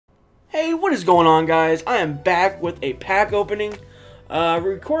Hey, what is going on, guys? I am back with a pack opening.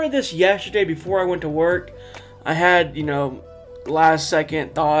 Recorded this yesterday before I went to work. I had, last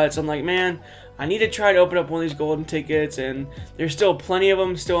second thoughts. I'm like, man, I need to try to open up one of these golden tickets, and there's still plenty of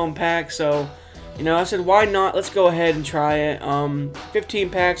them still in packs, so, I said, why not? Let's go ahead and try it.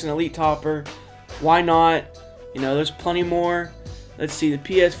 15 packs, an elite topper. Why not? There's plenty more. Let's see, the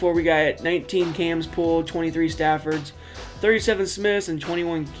PS4, we got 19 Cams pulled, 23 Staffords, 37 Smiths, and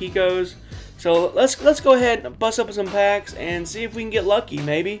 21 Kikos. So let's go ahead and bust up some packs and see if we can get lucky.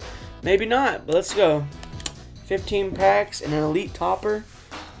 Maybe not, but let's go. 15 packs and an elite topper.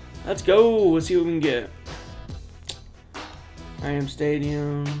 Let's go. Let's see what we can get. I am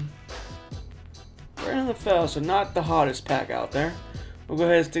Stadium. Right on the fell, so not the hottest pack out there. We'll go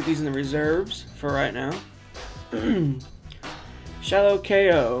ahead and stick these in the reserves for right now. Shallow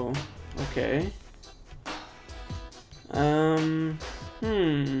KO. Okay.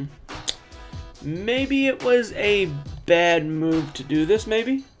 Maybe it was a bad move to do this,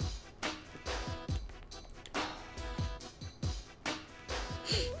 maybe?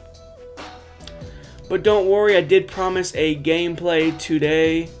 But don't worry, I did promise a gameplay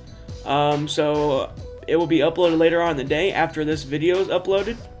today. So it will be uploaded later on in the day after this video is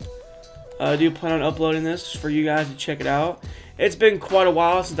uploaded. I do plan on uploading this for you guys to check it out. It's been quite a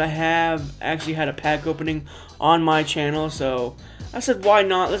while since I have actually had a pack opening on my channel, so I said why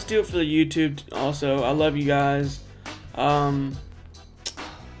not? Let's do it for the YouTube also. I love you guys.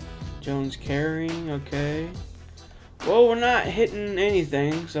 Jones carrying, okay. Well, we're not hitting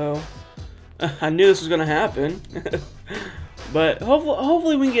anything, so I knew this was gonna happen. But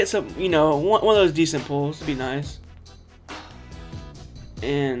hopefully we can get some, one of those decent pulls. It'd be nice.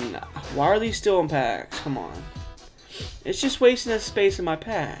 And why are these still in packs? Come on. It's just wasting that space in my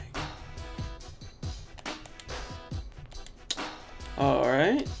pack.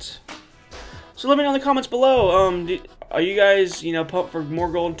 Alright. So let me know in the comments below. Are you guys, pumped for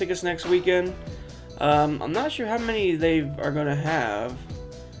more golden tickets next weekend? I'm not sure how many they are going to have.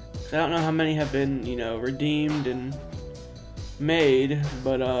 I don't know how many have been, redeemed and made.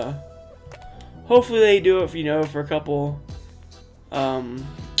 But, hopefully they do it, for a couple,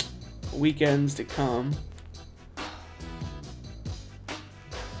 weekends to come.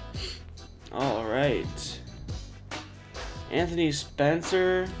 Alright. Anthony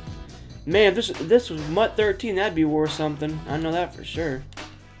Spencer. Man, if this was MUT 13, that'd be worth something. I know that for sure.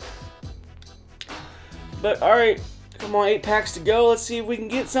 But alright, come on, 8 packs to go. Let's see if we can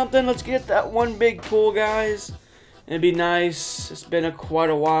get something. Let's get that one big pull, guys. It'd be nice. It's been quite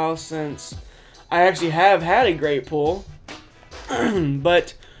a while since I actually have had a great pull.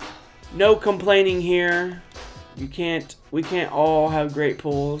 But no complaining here. We can't all have great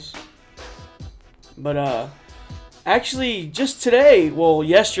pulls. But actually just today, well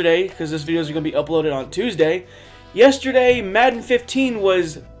yesterday, because this video is going to be uploaded on Tuesday. Yesterday, Madden 15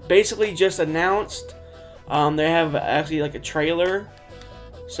 was basically just announced. They have actually like a trailer.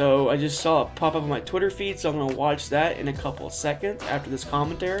 So I just saw it pop up on my Twitter feed, so I'm going to watch that in a couple of seconds after this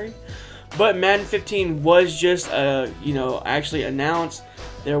commentary. But Madden 15 was just actually announced.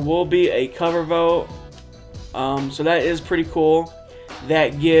 There will be a cover vote. So that is pretty cool.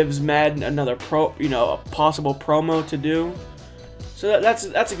 That gives Madden another a possible promo to do. So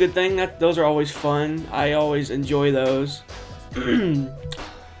that's a good thing. Those are always fun. I always enjoy those.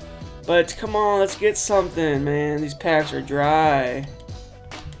 But come on, let's get something, man. These packs are dry.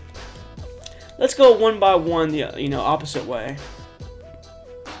 Let's go one by one, the opposite way.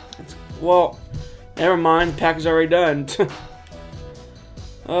 Well, never mind. The pack is already done.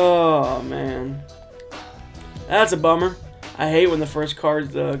 Oh man, that's a bummer. I hate when the first card's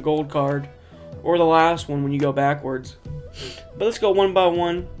the gold card, or the last one when you go backwards. But let's go one by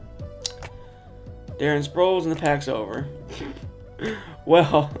one. Darren Sproles and the pack's over.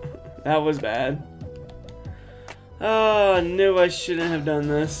 Well, that was bad. Oh, I knew I shouldn't have done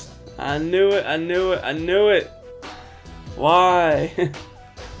this. I knew it, I knew it, I knew it. Why?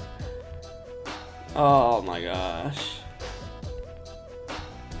 Oh my gosh.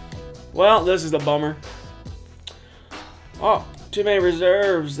 Well, this is a bummer. Oh, too many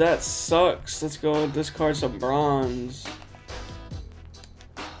reserves. That sucks. Let's go discard some bronze.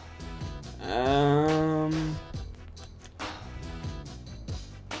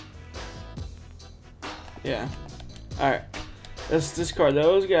 Yeah. Alright. Let's discard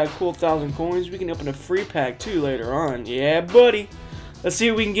those. We got a cool 1,000 coins. We can open a free pack too later on. Yeah, buddy. Let's see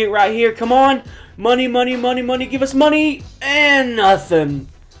what we can get right here. Come on. Money, money, money, money. Give us money. And nothing.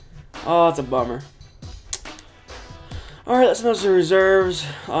 Oh, that's a bummer. Alright, let's know some reserves.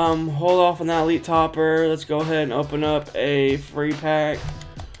 Hold off on that elite topper. Let's go ahead and open up a free pack.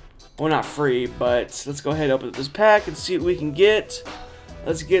 Well, not free, but let's go ahead and open up this pack and see what we can get.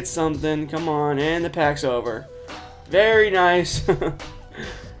 Let's get something. Come on, and the pack's over. Very nice.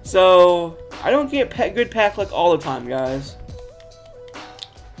 So, I don't get good pack luck all the time, guys.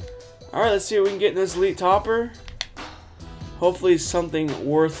 Alright, let's see what we can get in this elite topper. Hopefully something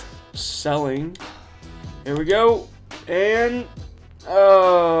worth selling. Here we go. And,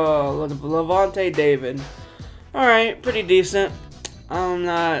 oh, Levante David. Alright, pretty decent. I'm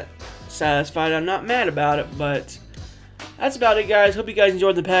not satisfied. I'm not mad about it, but that's about it, guys. Hope you guys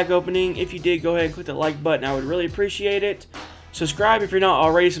enjoyed the pack opening. If you did, go ahead and click the like button. I would really appreciate it. Subscribe if you're not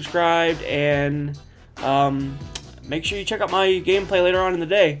already subscribed, and make sure you check out my gameplay later on in the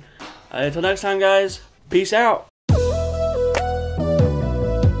day. Until next time, guys, peace out.